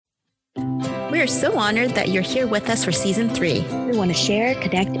We're so honored that you're here with us for Season 3. We want to share,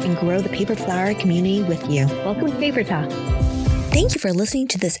 connect, and grow the Paper Flower community with you. Welcome to Paper Talk. Thank you for listening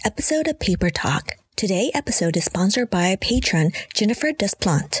to this episode of Paper Talk. Today's episode is sponsored by patron Jennifer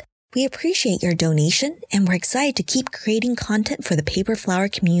Desplant. We appreciate your donation, and we're excited to keep creating content for the Paper Flower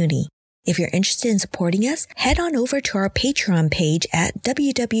community. If you're interested in supporting us, head on over to our Patreon page at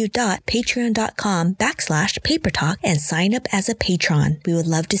www.patreon.com/papertalk and sign up as a patron. We would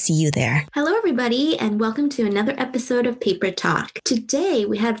love to see you there. Hello, everybody, and welcome to another episode of Paper Talk. Today,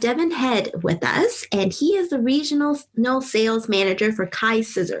 we have Devin Head with us, and he is the regional sales manager for Kai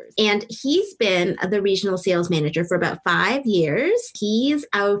Scissors. And he's been the regional sales manager for about 5 years. He's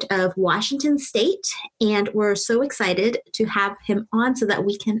out of Washington State, and we're so excited to have him on so that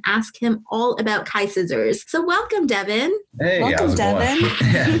we can ask him all about Kai Scissors. So welcome, Devin. Hey, welcome, Devin.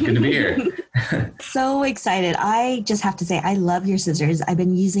 Yeah, good to be here. So excited. I just have to say, I love your scissors. I've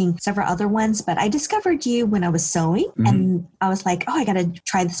been using several other ones, but I discovered you when I was sewing and I was like, oh, I got to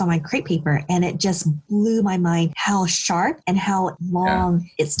try this on my crepe paper. And it just blew my mind how sharp and how long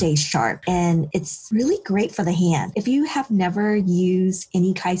it stays sharp. And it's really great for the hand. If you have never used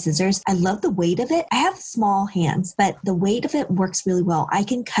any Kai scissors, I love the weight of it. I have small hands, but the weight of it works really well. I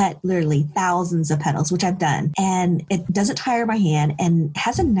can cut literally thousands of petals, which I've done, and it doesn't tire my hand and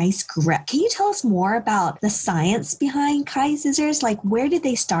has a nice grip. Can you tell us more about the science behind Kai Scissors? Like, where did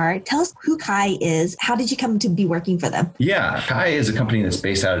they start? Tell us who Kai is. How did you come to be working for them? Yeah, Kai is a company that's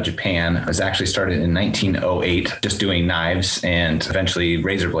based out of Japan. It was actually started in 1908, just doing knives and eventually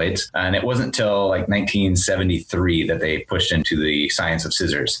razor blades. And it wasn't until like 1973 that they pushed into the science of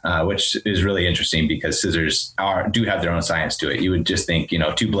scissors, which is really interesting because scissors do have their own science to it. You would just think,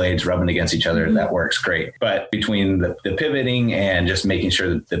 two blades rubbing against each other, that works great. But between the pivoting and just making sure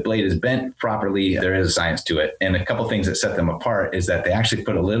that the blade is bent properly, there is a science to it. And a couple things that set them apart is that they actually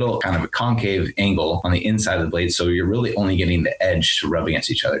put a little kind of a concave angle on the inside of the blade. So you're really only getting the edge to rub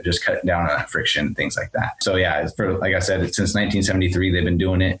against each other, just cutting down on friction, things like that. So yeah, like I said, since 1973, they've been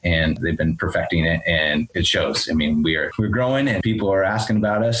doing it and they've been perfecting it, and it shows. I mean, we're growing and people are asking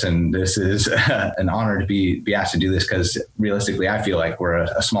about us, and this is an honor to be asked to do this because realistically, I feel like we're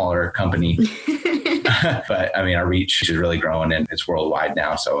a smaller company. But I mean, our reach is really growing and it's worldwide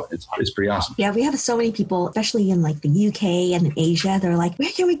now. So it's pretty awesome. Yeah, we have so many people, especially in like the UK and in Asia. They're like,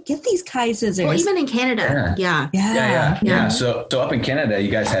 where can we get these Kai scissors? Well, even in Canada. Yeah. So up in Canada, you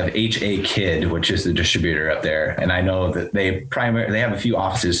guys have HA Kid, which is the distributor up there. And I know that they have a few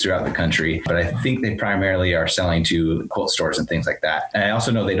offices throughout the country, but I think they primarily are selling to quilt stores and things like that. And I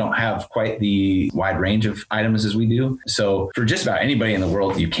also know they don't have quite the wide range of items as we do. So for just about anybody in the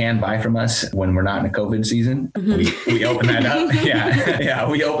world, you can buy from us when we're not in a COVID season. We open that up. Yeah,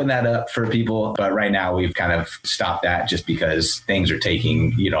 we open that up for people. But right now we've kind of stopped that just because things are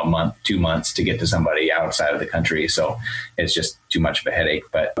taking, a month, 2 months to get to somebody outside of the country. So it's just too much of a headache.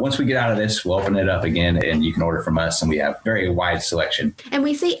 But once we get out of this, we'll open it up again and you can order from us. And we have very wide selection. And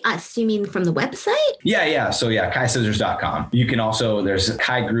we say us, you mean from the website? Yeah. So kaiscissors.com. You can also, there's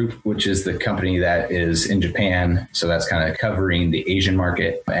Kai Group, which is the company that is in Japan. So that's kind of covering the Asian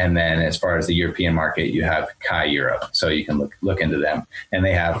market. And then as far as the European market, you have Kai Europe. So you can look into them. And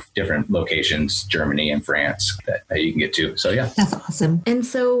they have different locations, Germany and France, that you can get to. So yeah. That's awesome. And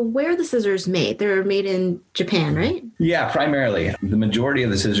so where are the scissors made? They're made in Japan, right? Yeah, primarily. The majority of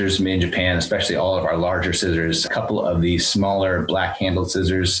the scissors made in Japan, especially all of our larger scissors. A couple of these smaller black-handled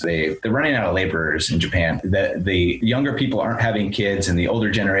scissors, they're running out of laborers in Japan. The younger people aren't having kids and the older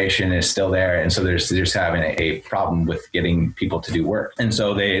generation is still there. And so they're just having a problem with getting people to do work. And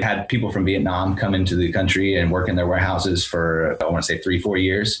so they had people from Vietnam come into the country and work in their warehouses for, I want to say 3-4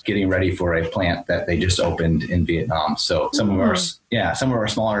 years, getting ready for a plant that they just opened in Vietnam. So some of our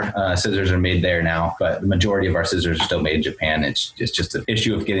smaller scissors are made there now, but the majority of our scissors are still made in Japan. It's just an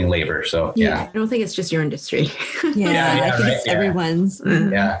issue of getting labor. So yeah. I don't think it's just your industry. I think it's everyone's.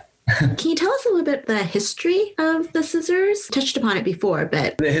 Yeah. Can you tell us a little bit the history of the scissors? Touched upon it before,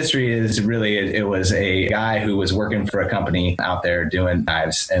 but the history is really, it was a guy who was working for a company out there doing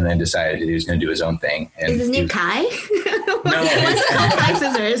knives and then decided he was going to do his own thing. And is his name Kai? No, what's it called? Kai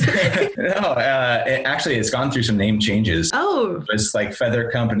Scissors? No, it's gone through some name changes. Oh, It's like Feather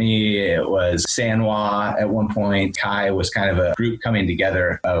Company. It was Sanwa at one point. Kai was kind of a group coming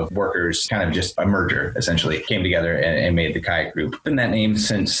together of workers, kind of just a merger, essentially, came together and made the Kai Group. Been that name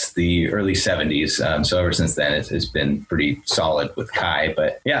since since the early 70s. So ever since then, it's been pretty solid with Kai.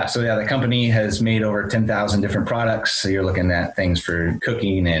 But yeah, so the company has made over 10,000 different products. So you're looking at things for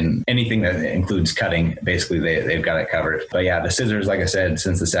cooking and anything that includes cutting. Basically, they've got it covered. But yeah, the scissors, like I said,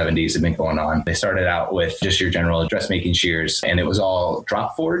 since the 70s have been going on. They started out with just your general dressmaking shears, and it was all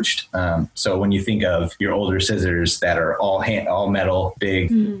drop forged. So when you think of your older scissors that are all metal,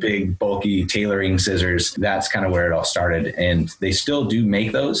 big, bulky tailoring scissors, that's kind of where it all started. And they still do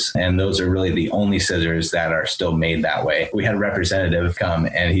make those. And those are really the only scissors that are still made that way. We had a representative come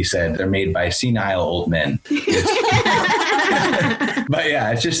and he said they're made by senile old men. But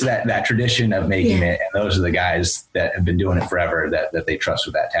yeah, it's just that tradition of making it. And those are the guys that have been doing it forever that they trust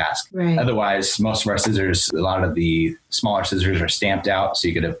with that task. Right. Otherwise, most of our scissors, a lot of the smaller scissors are stamped out. So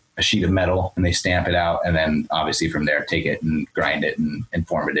you get a sheet of metal and they stamp it out. And then obviously from there, take it and grind it and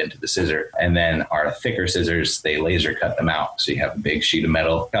form it into the scissor. And then our thicker scissors, they laser cut them out. So you have a big sheet of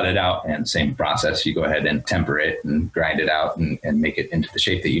metal, cut it out, and same process. You go ahead and temper it and grind it out and make it into the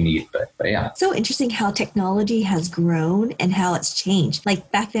shape that you need. But yeah. So interesting how technology has grown and how it's changed.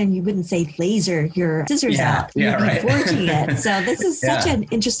 Like back then, you wouldn't say laser your scissors out. You'd be forging it. So this is such an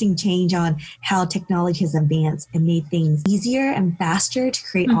interesting change on how technology has advanced and made things easier and faster to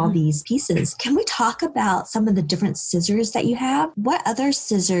create all these pieces. Can we talk about some of the different scissors that you have? What other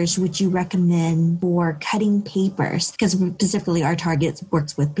scissors would you recommend for cutting papers? Because specifically our target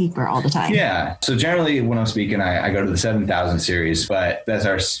works with paper all the time. Yeah. So generally when I'm speaking, I go to the 7000 series, but that's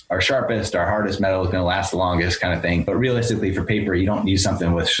our sharpest, our hardest metal is going to last the longest kind of thing. But realistically for paper, you don't need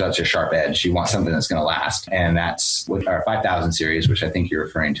something with such a sharp edge. You want something that's going to last. And that's with our 5000 series, which I think you're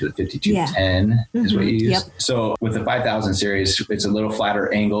referring to, the 5210 is what you use. Yep. So with the 5000 series, it's a little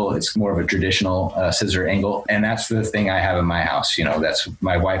flatter angle. It's more of a traditional scissor angle. And that's the thing I have in my house. You know, that's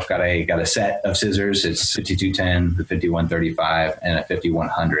my wife got a set of scissors. It's 5210, the 5135 and a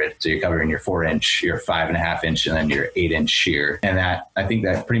 5100. So you're covering your 4-inch, your 5.5 inch, and then your 8-inch shear. And I think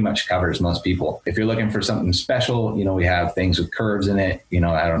that pretty much covers most people. If you're looking for something special, you know, we have things with curves in it. You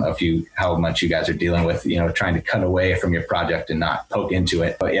know, I don't know how much you guys are dealing with, you know, trying to cut away from your project and not poke into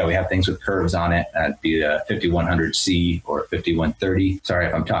it. But yeah, we have things with curves on it. That'd be a 5100C or 5130. Sorry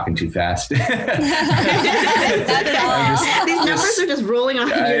if I'm talking too fast. Not at all. These numbers are just rolling off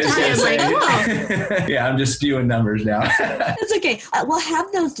your tongue. I'm like, oh. Yeah, I'm just spewing numbers now. That's okay. We'll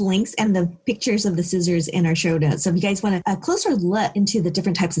have those links and the pictures of the scissors in our show notes. So if you guys want a closer look into the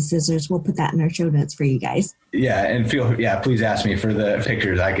different types of scissors, we'll put that in our show notes for you guys. Yeah, and please ask me for the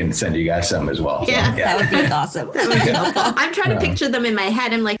pictures. I can send you guys some as well. Yeah, that would be awesome. That would be helpful. I'm trying to picture them in my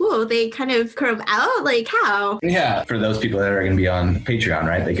head. I'm like, whoa, they kind of curve out. Like how? Yeah, for those people that are going to be on Patreon,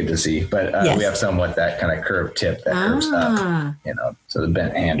 right? They get to see. But we have some with that kind of curved tip that curves up, you know, so the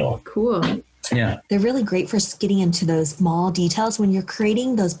bent handle. Cool. Yeah. They're really great for getting into those small details. When you're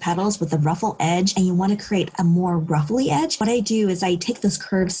creating those petals with a ruffle edge and you want to create a more ruffly edge, what I do is I take those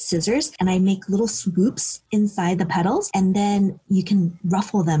curved scissors and I make little swoops inside the petals, and then you can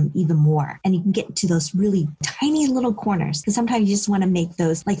ruffle them even more. And you can get to those really tiny little corners, because sometimes you just want to make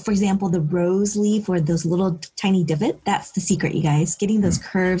those, like for example, the rose leaf or those little tiny divot. That's the secret, you guys. Getting those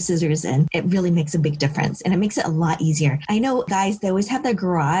curved scissors in, it really makes a big difference, and it makes it a lot easier. I know guys, they always have their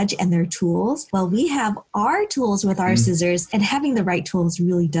garage and their tools. Well, we have our tools with our scissors, and having the right tools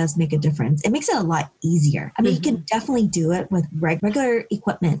really does make a difference. It makes it a lot easier. I mean, you can definitely do it with regular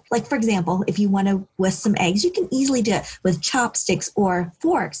equipment. Like, for example, if you want to whisk some eggs, you can easily do it with chopsticks or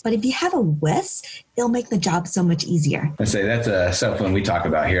forks. But if you have a whisk, it'll make the job so much easier. I say that's something we talk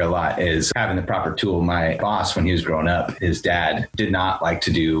about here a lot, is having the proper tool. My boss, when he was growing up, his dad did not like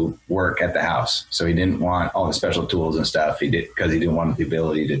to do work at the house. So he didn't want all the special tools and stuff. Because he didn't want the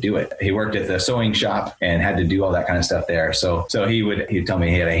ability to do it. He worked at the sewing shop and had to do all that kind of stuff there. So he'd tell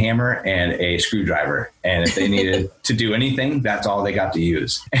me he had a hammer and a screwdriver. And if they needed to do anything, that's all they got to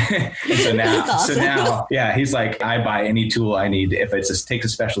use. So now, yeah, he's like, I buy any tool I need. If it takes a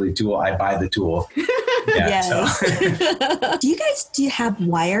specialty tool, I buy the tool. Yeah, yes. Do you have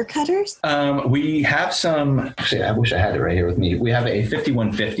wire cutters? We have some. Actually, I wish I had it right here with me. We have a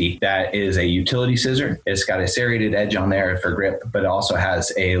 5150 that is a utility scissor. It's got a serrated edge on there for grip, but it also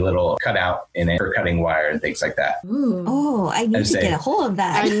has a little cutout in it for cutting wire and things like that. Ooh. Oh, I need to get a hold of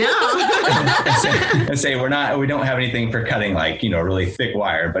that. I know. We don't have anything for cutting like, you know, really thick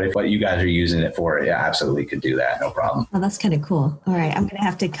wire, but if what you guys are using it for, yeah, absolutely could do that. No problem. Oh, that's kind of cool. All right. I'm going to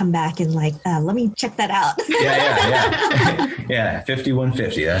have to come back and let me check that out. Yeah. Yeah.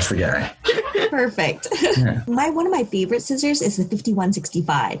 5150. That's the guy. Perfect. One of my favorite scissors is the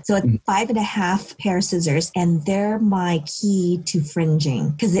 5165. So it's 5.5 pair of scissors, and they're my key to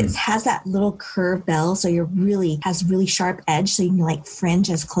fringing because it has that little curved bell. So has really sharp edge. So you can like fringe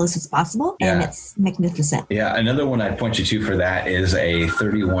as close as possible. And it's magnificent. Yeah. Another one I'd point you to for that is a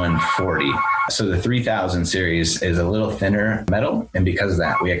 3140. So the 3000 series is a little thinner metal. And because of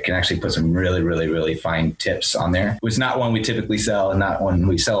that, we can actually put some really, really, really fine tips on there. It's not one we typically sell and not one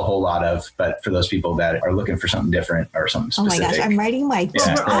we sell a whole lot of, but for those people that are looking for something different or something specific. Oh my gosh, I'm writing my list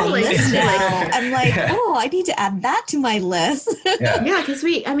now. I'm like, I need to add that to my list. Yeah, because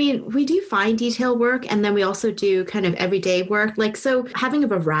we do fine detail work, and then we also do kind of everyday work. Like, so having a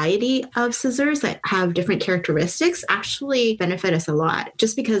variety of scissors that have different characteristics actually benefit us a lot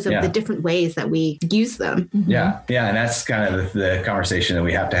just because of the different ways that we use them. Yeah. And that's kind of the conversation that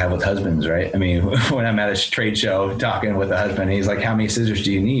we have to have with husbands, right? I mean, when I'm at a trade show talking with a husband, he's like, how many scissors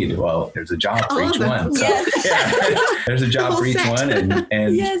do you need? Well, there's a job for each one. So, there's a job for each one and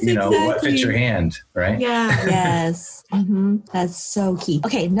what fits your hand, right? Yeah. Yes. That's so key.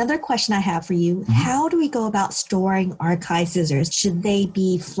 Okay, another question I have for you. How do we go about storing our Kai scissors? Should they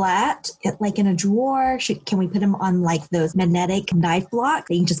be flat, like in a drawer? Can we put them on like those magnetic knife blocks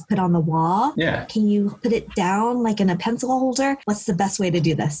that you can just put on the wall? Yeah. Can you put it down like in a pencil holder? What's the best way to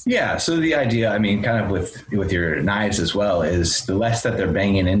do this? Yeah. So the idea, I mean, kind of with your knives as well, is the less that they're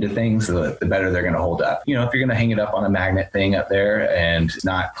banging into things, the better they're going to hold up. If you're going to hang it up on a magnet thing up there and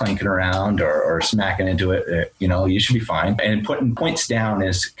not clanking around or smacking into it, you should be fine. And putting points down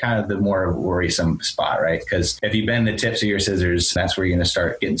is kind of the more worrisome spot, right? Because if you bend the tips of your scissors, that's where you're going to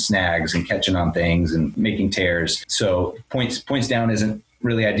start getting snags and catching on things and making tears. So points down isn't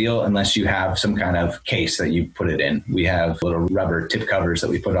really ideal unless you have some kind of case that you put it in. We have little rubber tip covers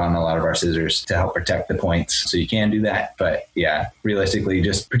that we put on a lot of our scissors to help protect the points. So you can do that. But realistically,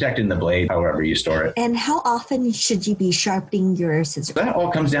 just protecting the blade however you store it. And how often should you be sharpening your scissors? That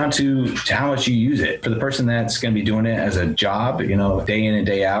all comes down to how much you use it. For the person that's going to be doing it as a job, day in and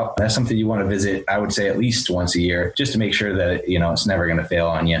day out, that's something you want to visit, I would say, at least once a year, just to make sure that, it's never going to fail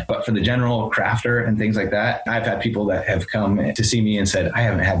on you. But for the general crafter and things like that, I've had people that have come to see me and said, I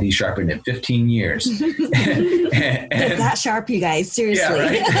haven't had these sharpened in 15 years. and that sharp, you guys, seriously.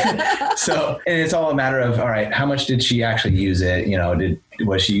 Yeah, right? So, and it's all a matter of, all right, how much did she actually use it?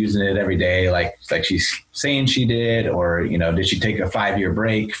 Was she using it every day like she's saying she did? Or, did she take a 5-year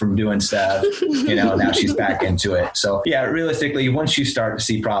break from doing stuff? Now she's back into it. So realistically, once you start to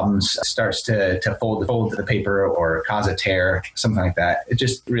see problems, starts to fold the paper or cause a tear, something like that, it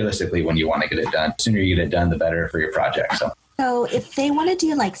just realistically, when you want to get it done, the sooner you get it done, the better for your project. So if they want to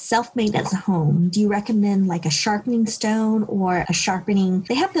do like self-made at home, do you recommend like a sharpening stone or a sharpening?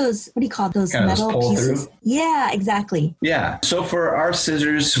 They have those, what do you call those kind metal pieces? Through? Yeah, exactly. Yeah. So for our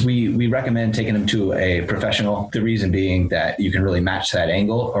scissors, we recommend taking them to a professional. The reason being that you can really match that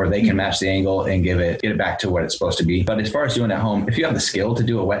angle, or they can match the angle and get it back to what it's supposed to be. But as far as doing it at home, if you have the skill to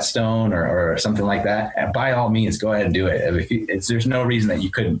do a whetstone or something like that, by all means, go ahead and do it. There's no reason that you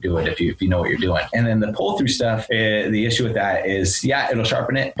couldn't do it if you know what you're doing. And then the pull through stuff, the issue with that is, it'll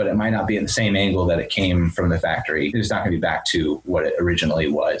sharpen it, but it might not be at the same angle that it came from the factory. It's not going to be back to what it originally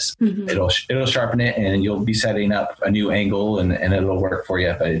was. It'll sharpen it, and you'll be setting up a new angle, and it'll work for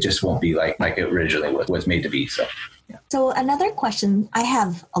you, but it just won't be like it originally was made to be. So another question, I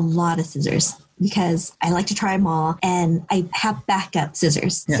have a lot of scissors because I like to try them all, and I have backup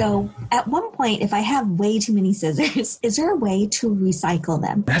scissors. Yeah. So at one point, if I have way too many scissors, is there a way to recycle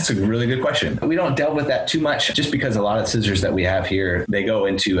them? That's a really good question. We don't delve with that too much just because a lot of scissors that we have here, they go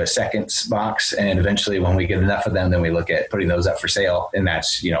into a seconds box, and eventually when we get enough of them, then we look at putting those up for sale. And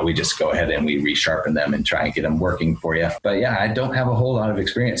that's, we just go ahead and we resharpen them and try and get them working for you. But I don't have a whole lot of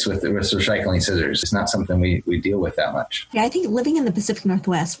experience with recycling scissors. It's not something we deal with that much. Yeah, I think living in the Pacific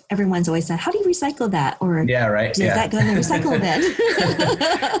Northwest, everyone's always said, how do you recycle that? Or does that go in the recycle bin?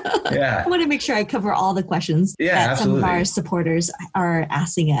 Yeah. I want to make sure I cover all the questions that absolutely. Some of our supporters are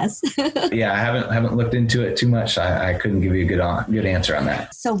asking us. I haven't looked into it too much. I couldn't give you a good answer on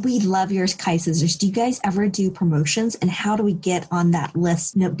that. So we love your Kai scissors. Do you guys ever do promotions, and how do we get on that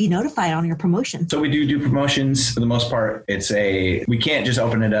list, be notified on your promotions? So we do promotions. For the most part, we can't just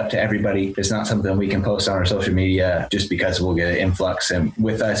open it up to everybody. It's not something we can post on our social media just because we'll get an influx. And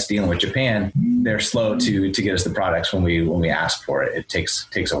with us dealing with Japan, they're slow to get us the products when we ask for it. It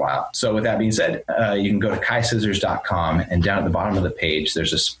takes a while. So with that being said, you can go to kaiscissors.com, and down at the bottom of the page,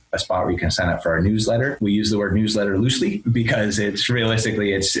 there's a spot where you can sign up for our newsletter. We use the word newsletter loosely because it's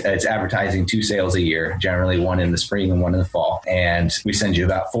realistically, it's advertising 2 sales a year, generally one in the spring and one in the fall. and we send you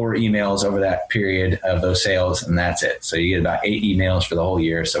about 4 emails over that period of those sales, and that's it. So you get about 8 emails for the whole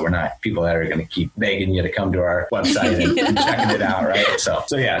year. So we're not people that are going to keep begging you to come to our website and checking it out, right? So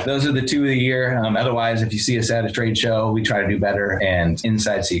yeah, those are the 2 of the year. Otherwise, if you see us at a trade show, we try to do better. And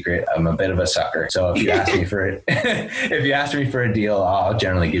inside secret, I'm a bit of a sucker. So if you ask me for it, if you ask me for a deal, I'll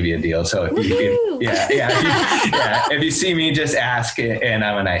generally give you a deal. So if you see me, just ask, and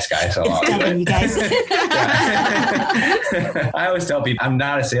I'm a nice guy. So I'll do it. You guys. I always tell people I'm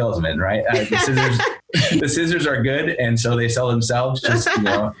not a salesman, right? The scissors are good, and so they sell themselves. Just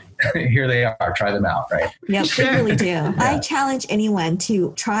here they are. Try them out, right? Yep, Sure. they really do. Yeah. I challenge anyone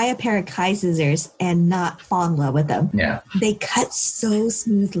to try a pair of Kai scissors and not fall in love with them. Yeah. They cut so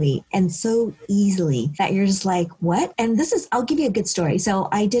smoothly and so easily that you're just like, what? And I'll give you a good story. So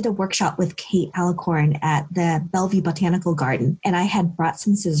I did a workshop with Kate Alicorn at the Bellevue Botanical Garden, and I had brought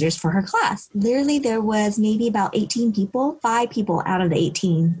some scissors for her class. Literally, there was maybe about 18 people. 5 people out of the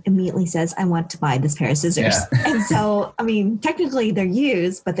 18 immediately says, I want to buy this pair of scissors. Yeah. And so, I mean, technically they're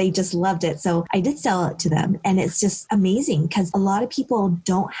used, but they just loved it. So I did sell it to them. And it's just amazing because a lot of people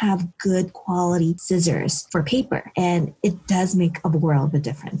don't have good quality scissors for paper. And it does make a world of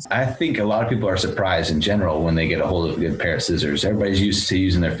difference. I think a lot of people are surprised in general when they get a hold of a good pair of scissors. Everybody's used to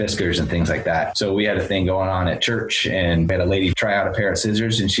using their Fiskars and things like that. So we had a thing going on at church, and we had a lady try out a pair of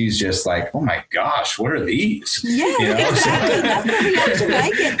scissors, and she's just like, oh my gosh, what are these? Yeah, exactly. That's the reaction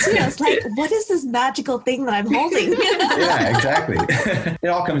I get too. It's like, what is this magical thing that I'm holding? Yeah, exactly. It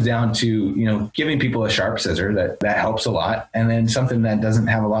all comes down to, giving people a sharp scissor that helps a lot. And then something that doesn't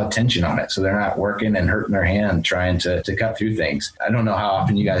have a lot of tension on it. So they're not working and hurting their hand trying to cut through things. I don't know how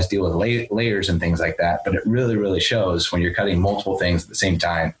often you guys deal with layers and things like that, but it really, really shows when you're cutting multiple things at the same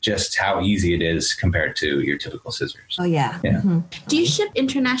time, just how easy it is compared to your typical scissors. Oh, yeah. Yeah. Mm-hmm. Do you ship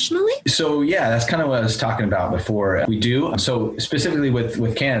internationally? So yeah, that's kind of what I was talking about before. We do. So specifically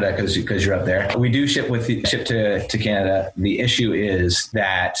with Canada, because you're up there, we do ship to Canada. The issue is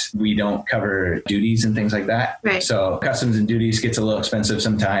that we don't cover duties and things like that. Right. So customs and duties gets a little expensive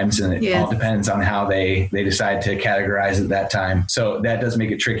sometimes, and it all depends on how they decide to categorize it that time. So that does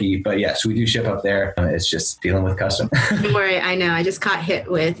make it tricky. But yes, we do ship up there. It's just dealing with custom. Don't worry, I know. I just got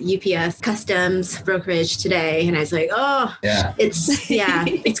hit with UPS customs brokerage today, and I was like, oh, Yeah.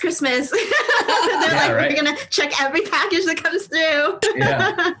 It's Christmas. They're like, right. we're going to check every package that comes through.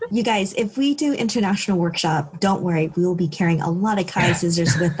 Yeah. You guys, if we do international workshop, don't worry. We will be carrying a lot of Kai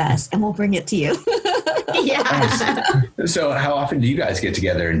scissors with us, and we'll bring it to you. Yeah. So how often do you guys get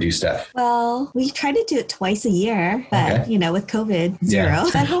together and do stuff? Well, we try to do it twice a year, but with COVID, 0. Yeah.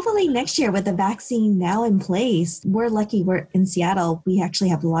 But hopefully next year with the vaccine now in place, we're lucky we're in Seattle. We actually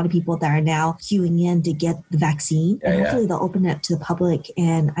have a lot of people that are now queuing in to get the vaccine. And hopefully they'll open it to the public.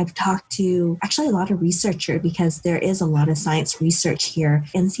 And I've talked to actually a lot of researchers because there is a lot of science research here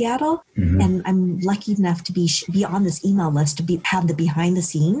in Seattle. Mm-hmm. And I'm lucky enough to be on this email list to have the behind the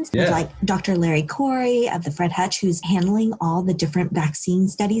scenes with like Dr. Larry Corey of the Fred Hutch, who's handling all the different vaccine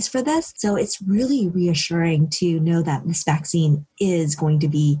studies for this. So it's really reassuring to know that this vaccine is going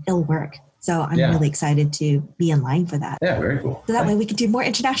to it'll work. So I'm really excited to be in line for that. Yeah, very cool. So that way we can do more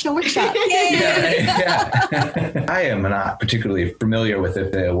international workshops. Yeah. I am not particularly familiar with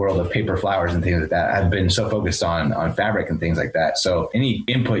the world of paper flowers and things like that. I've been so focused on fabric and things like that. So any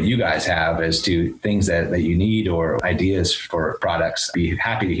input you guys have as to things that you need or ideas for products, be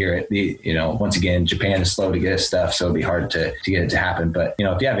happy to hear it. Once again, Japan is slow to get us stuff, so it'd be hard to get it to happen. But,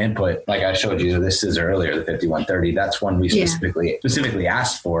 if you have input, like I showed you this scissor earlier, the 5130, that's one we specifically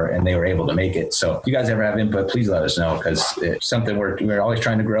asked for, and they were able to make it. So if you guys ever have input, please let us know, because it's something we're always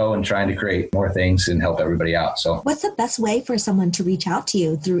trying to grow and trying to create more things and help everybody out. So what's the best way for someone to reach out to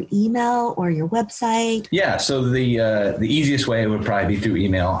you? Through email or your website? Yeah, so the easiest way would probably be through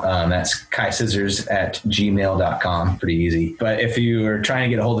email. That's kaiscissors@gmail.com. Pretty easy. But if you are trying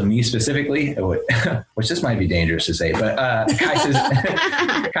to get a hold of me specifically, which this might be dangerous to say, but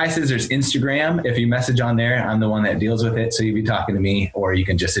Kai Scissors Instagram, if you message on there, I'm the one that deals with it. So you'd be talking to me, or you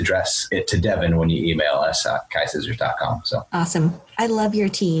can just address it to Devin when you email us at kaiscissors.com. So awesome. I love your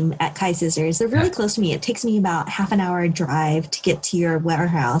team at Kai Scissors. They're really close to me. It takes me about half an hour drive to get to your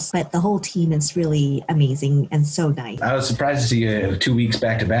warehouse, but the whole team is really amazing and so nice. I was surprised to see you 2 weeks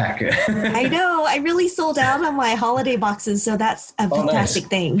back to back. I know. I really sold out on my holiday boxes, so that's a fantastic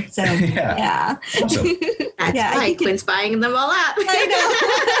thing. So yeah. Awesome. That's why Quinn's buying them all up. I know.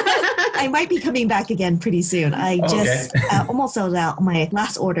 I might be coming back again pretty soon. I just almost sold out my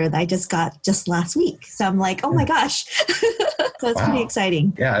last order that I just got just last week. So I'm like, oh my gosh. So it's pretty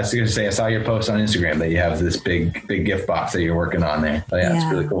exciting. Yeah, I was going to say, I saw your post on Instagram that you have this big gift box that you're working on there. So it's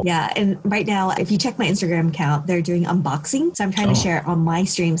really cool. Yeah, and right now, if you check my Instagram account, they're doing unboxing. So I'm trying to share it on my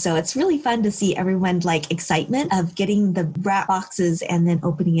stream. So it's really fun to see everyone's like excitement of getting the wrap boxes and then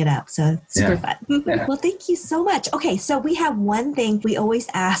opening it up. So it's super fun. Well, thank you so much. Okay, so we have one thing we always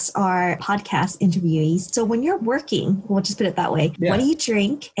ask our podcast interviewees. So when you're working, we'll just put it that way, what do you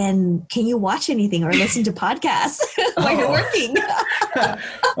drink? And can you watch anything or listen to podcasts while you're working? Well,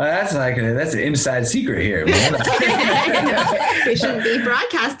 that's an inside secret here, man. We shouldn't be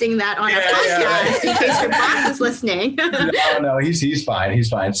broadcasting that on a podcast in case your boss is listening. No, he's fine. He's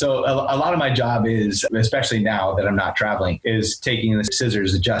fine. So a lot of my job is, especially now that I'm not traveling, is taking the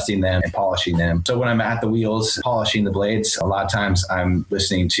scissors, adjusting them, and polishing them. So when I'm at the wheels, polishing the blades, a lot of times I'm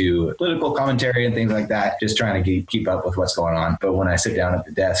listening to political commentary and things like that, just trying to keep up with what's going on. But when I sit down at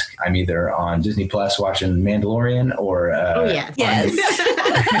the desk, I'm either on Disney Plus watching Mandalorian or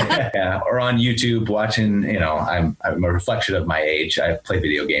or on YouTube watching, I'm a reflection of my age. I play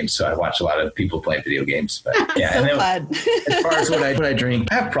video games, so I watch a lot of people play video games. But yeah, so fun. As far as what I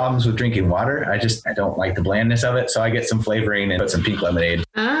drink, I have problems with drinking water. I don't like the blandness of it, so I get some flavoring and put some pink lemonade.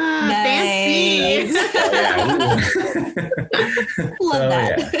 Fancy. Love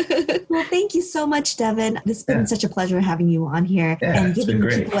that. Well, thank you so much, Devin. This has been such a pleasure having you on here and giving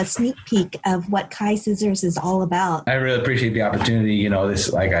people a sneak peek of what Kai Scissors is all about. I really appreciate the opportunity.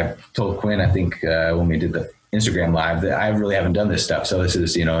 This, like I told Quinn, I think when we did the Instagram live, that I really haven't done this stuff. So this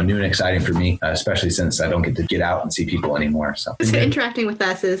is, new and exciting for me, especially since I don't get out and see people anymore. So interacting with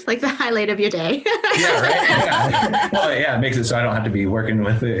us is like the highlight of your day. Yeah, right. Yeah. Well, it makes it so I don't have to be working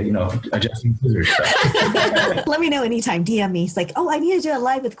with, adjusting scissors. Let me know anytime. DM me. It's like, I need to do a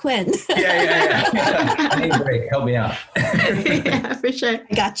live with Quinn. Yeah. I need a break. Help me out. Yeah, for sure.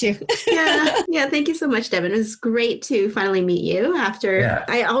 I got you. Yeah. Thank you so much, Devin. It was great to finally meet you after.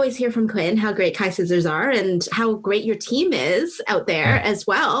 I always hear from Quinn how great Kai Scissors are and how great your team is out there as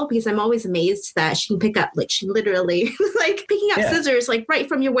well, because I'm always amazed that she can pick up, she literally picking up scissors right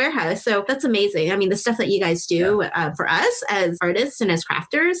from your warehouse. So that's amazing. I mean, the stuff that you guys do for us as artists and as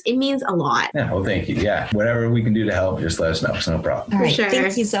crafters, it means a lot. Yeah, well, thank you. Yeah, whatever we can do to help, just let us know. It's no problem. All right,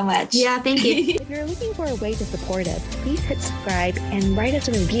 thank you so much. Yeah, thank you. If you're looking for a way to support us, please hit subscribe and write us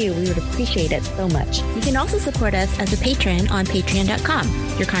a review. We would appreciate it so much. You can also support us as a patron on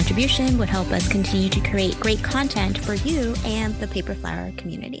patreon.com. Your contribution would help us continue to create great content for you and the Paper Flower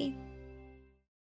community.